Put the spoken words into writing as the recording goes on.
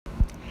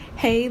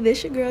Hey,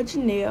 this your girl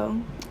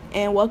Janelle,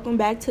 and welcome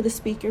back to the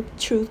Speak Your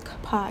Truth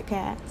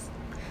podcast.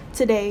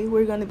 Today,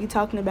 we're going to be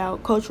talking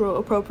about cultural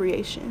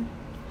appropriation.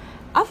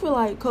 I feel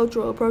like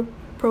cultural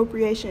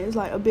appropriation is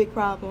like a big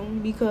problem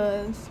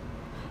because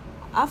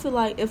I feel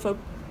like if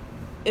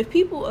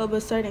people of a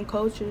certain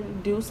culture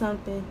do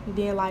something,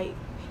 then like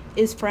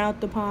it's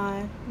frowned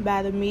upon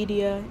by the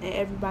media and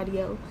everybody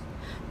else.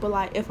 But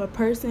like if a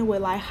person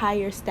with like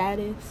higher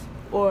status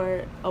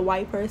or a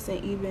white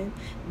person even,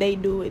 they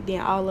do it, then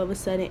all of a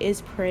sudden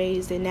it's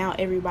praised and now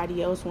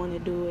everybody else want to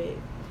do it.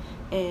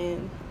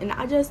 And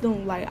I just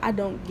don't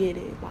get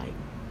it,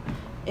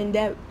 and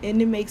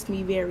it makes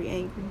me very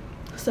angry.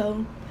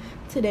 So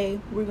today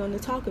we're going to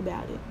talk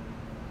about it.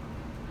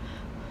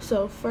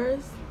 So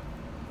first,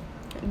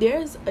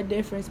 there's a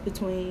difference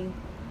between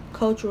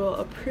cultural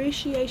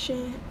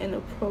appreciation and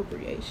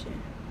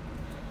appropriation.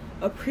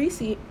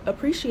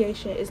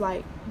 Appreciation is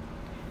like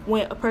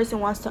when a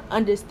person wants to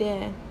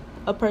understand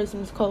a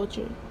person's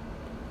culture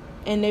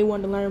and they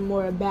want to learn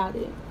more about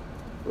it.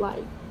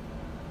 Like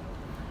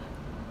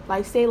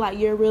say like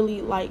you're really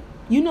like,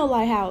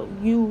 like how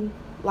you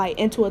like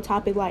into a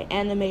topic like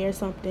anime or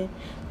something,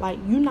 like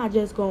you're not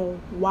just gonna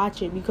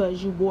watch it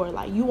because you're bored.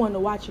 Like you want to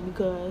watch it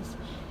because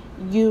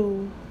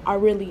you are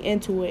really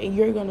into it and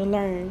you're gonna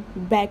learn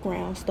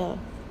background stuff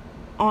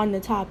on the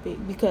topic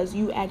because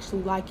you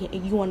actually like it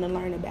and you want to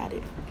learn about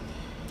it.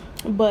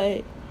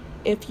 But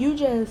if you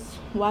just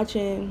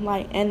watching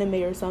like anime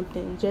or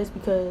something just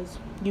because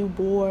you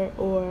bored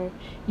or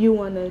you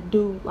want to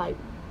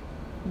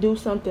do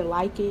something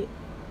like it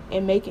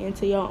and make it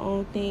into your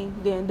own thing,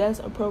 then that's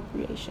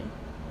appropriation.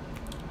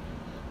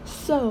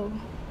 So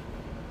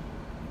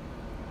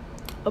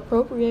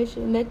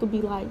appropriation, that could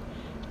be like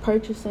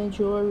purchasing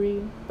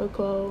jewelry or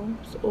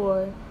clothes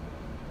or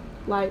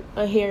like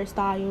a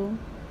hairstyle,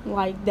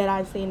 like that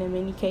I've seen in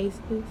many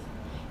cases,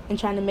 and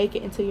trying to make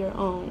it into your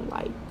own.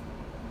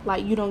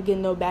 Like you don't get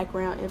no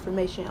background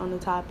information on the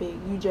topic.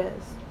 You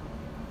just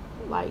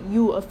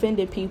you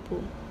offended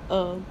people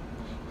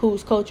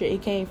whose culture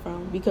it came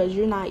from because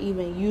you're not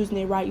even using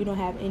it right. You don't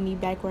have any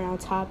background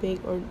topic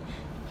or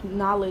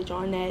knowledge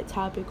on that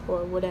topic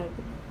or whatever.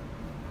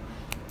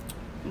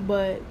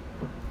 But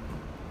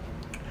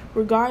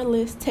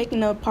regardless,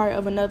 taking a part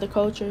of another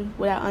culture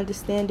without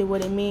understanding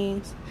what it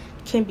means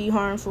can be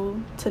harmful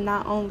to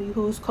not only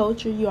whose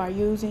culture you are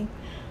using,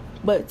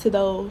 but to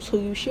those who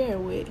you share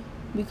with.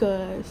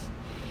 Because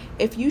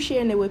if you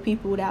sharing it with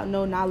people without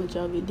no knowledge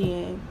of it,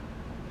 then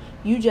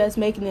you just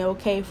making it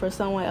okay for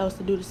someone else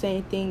to do the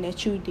same thing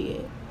that you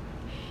did.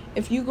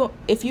 If you're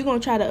gonna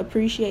try to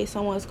appreciate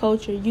someone's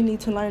culture, you need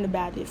to learn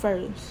about it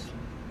first.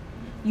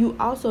 You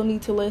also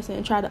need to listen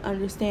and try to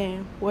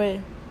understand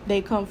where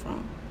they come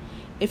from.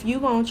 If you're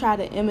gonna try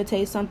to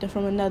imitate something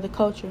from another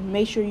culture,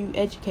 make sure you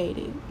educate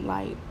it.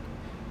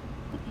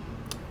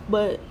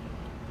 But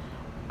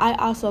I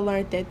also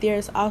learned that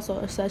there's also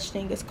a such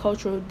thing as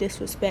cultural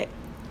disrespect.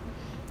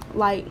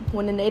 Like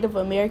when the Native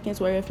Americans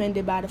were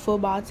offended by the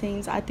football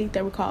teams, I think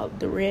they were called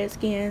the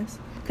Redskins,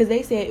 because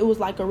they said it was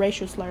like a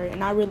racial slur,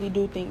 and I really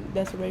do think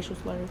that's a racial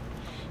slur.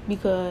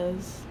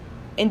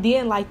 And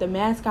then the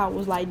mascot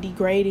was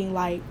degrading.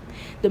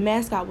 The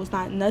mascot was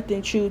not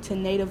nothing true to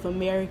Native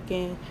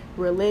American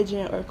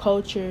religion or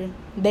culture.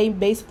 They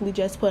basically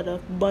just put a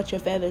bunch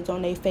of feathers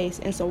on their face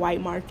and some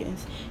white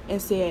markings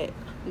and said,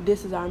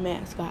 "This is our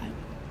mascot."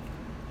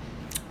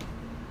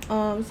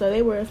 So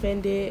they were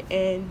offended,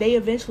 and they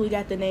eventually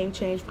got the name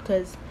changed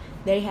because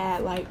they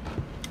had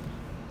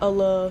a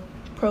little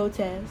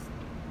protest.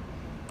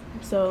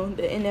 So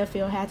the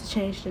NFL had to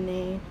change the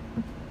name.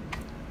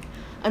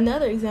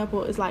 Another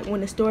example is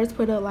when the stores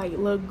put up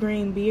little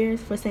green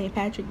beards for St.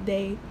 Patrick's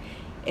Day,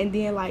 and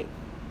then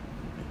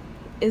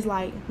it's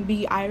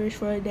be Irish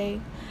for a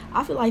day.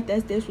 I feel like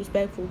that's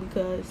disrespectful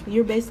because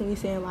you're basically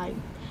saying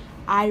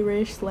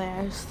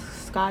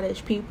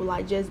Irish/Scottish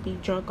people just be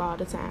drunk all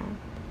the time.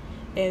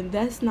 And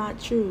that's not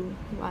true.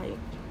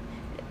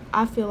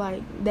 I feel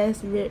like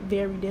that's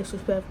very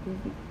disrespectful,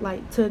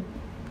 to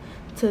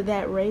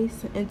that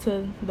race and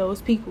to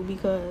those people,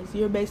 because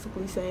you're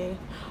basically saying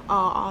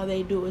all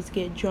they do is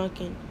get drunk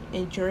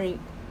and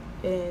drink,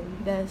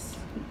 and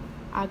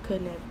I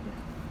could never.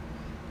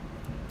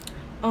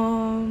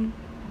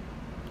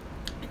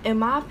 In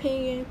my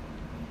opinion,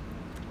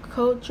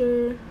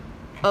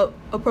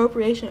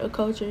 appropriation of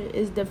culture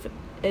is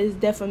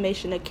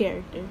defamation of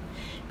character,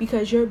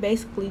 because you're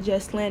basically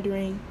just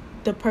slandering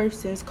the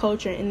person's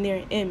culture and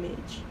their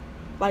image.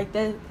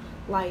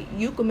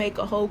 You can make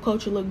a whole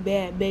culture look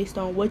bad based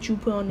on what you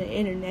put on the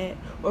internet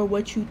or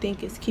what you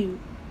think is cute.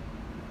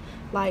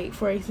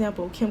 For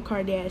example, Kim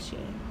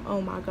Kardashian.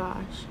 Oh my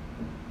gosh.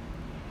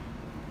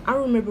 I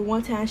remember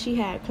one time she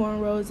had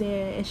cornrows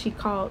in, and she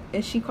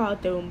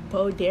called them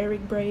Bo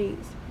Derek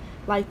braids.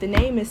 The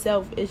name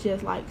itself is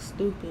just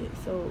stupid.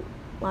 So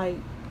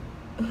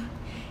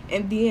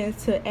and then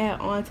to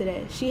add on to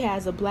that, she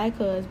has a black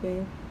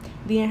husband.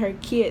 Then her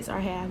kids are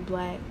half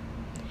black.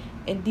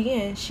 And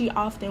then she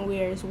often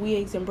wears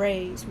wigs and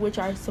braids, which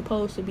are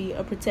supposed to be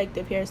a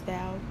protective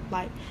hairstyle.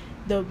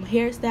 the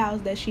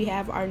hairstyles that she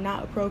have are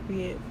not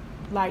appropriate,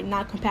 like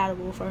not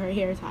compatible for her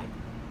hair type.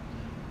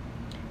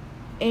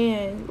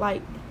 And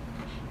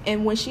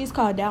and when she's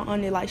called out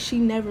on it, like, she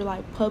never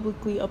like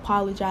publicly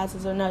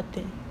apologizes or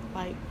nothing.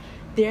 Like,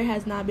 there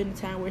has not been a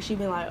time where she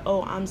been like,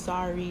 oh, I'm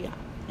sorry,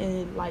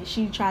 and like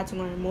she tried to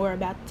learn more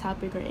about the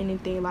topic or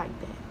anything like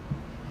that.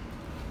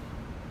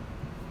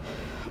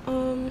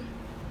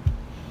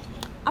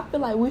 I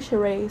feel like we should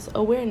raise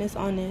awareness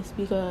on this,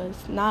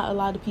 because not a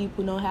lot of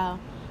people know how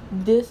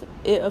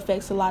it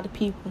affects a lot of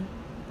people.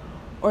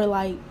 Or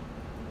like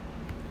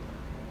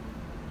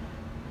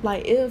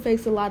it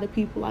affects a lot of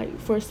people. Like,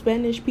 for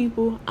Spanish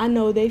people, I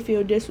know they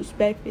feel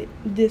disrespected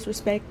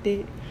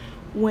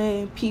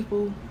when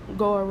people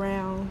go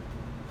around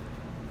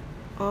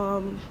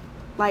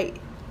like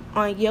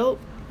on Yelp.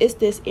 It's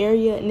this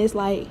area, and it's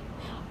like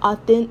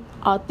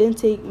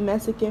authentic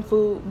Mexican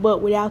food,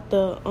 but without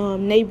the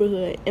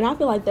neighborhood. And I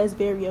feel like that's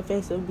very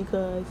offensive,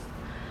 because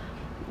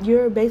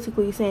you're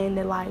basically saying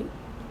that like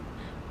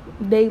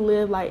they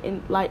live like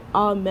in, like,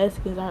 all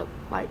Mexicans are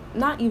like,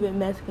 not even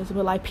Mexicans,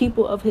 but like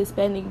people of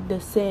Hispanic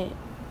descent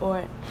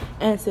or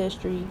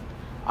ancestry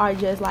are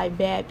just like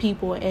bad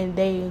people, and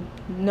they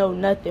know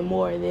nothing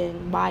more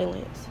than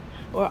violence,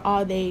 or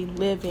all they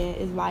live in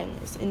is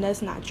violence. And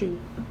that's not true,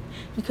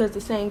 because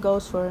the same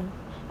goes for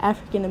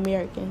African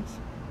Americans.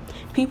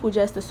 People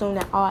just assume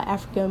that all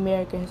African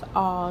Americans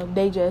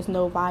they just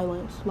know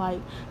violence. Like,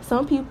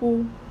 some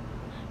people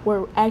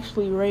were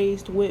actually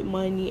raised with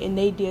money and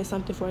they did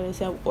something for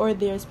themselves, or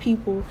there's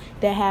people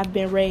that have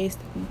been raised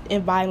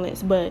in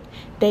violence, but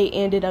they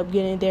ended up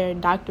getting their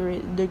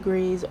doctorate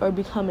degrees or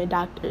becoming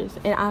doctors.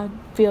 And I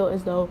feel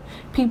as though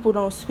people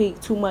don't speak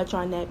too much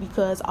on that,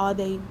 because all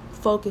they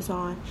focus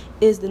on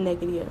is the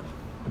negative.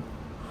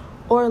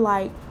 Or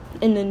like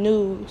in the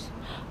news,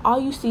 all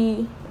you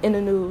see in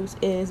the news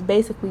is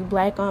basically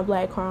black on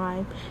black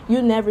crime.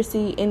 You never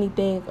see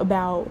anything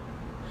about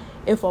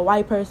if a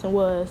white person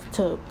was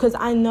to, because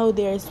I know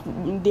there's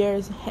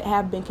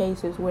have been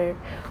cases where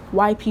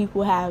white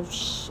people have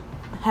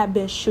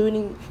been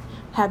shooting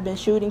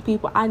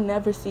people. I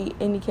never see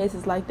any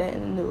cases like that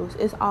in the news.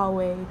 It's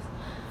always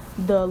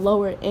the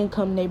lower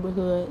income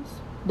neighborhoods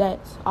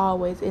that's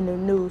always in the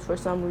news for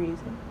some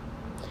reason.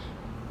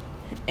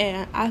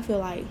 And I feel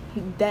like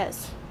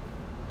that's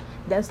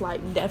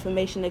like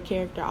defamation of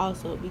character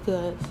also,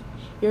 because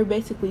you're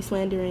basically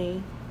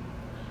slandering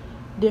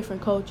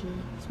different cultures,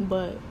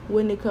 but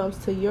when it comes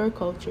to your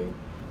culture,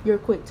 you're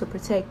quick to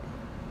protect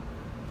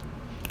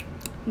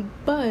it.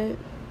 But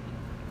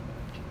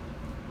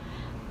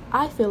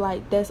I feel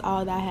like that's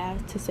all that I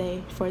have to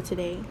say for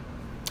today.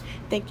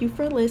 Thank you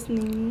for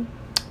listening,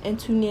 and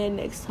tune in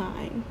next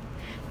time.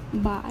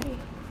 Bye.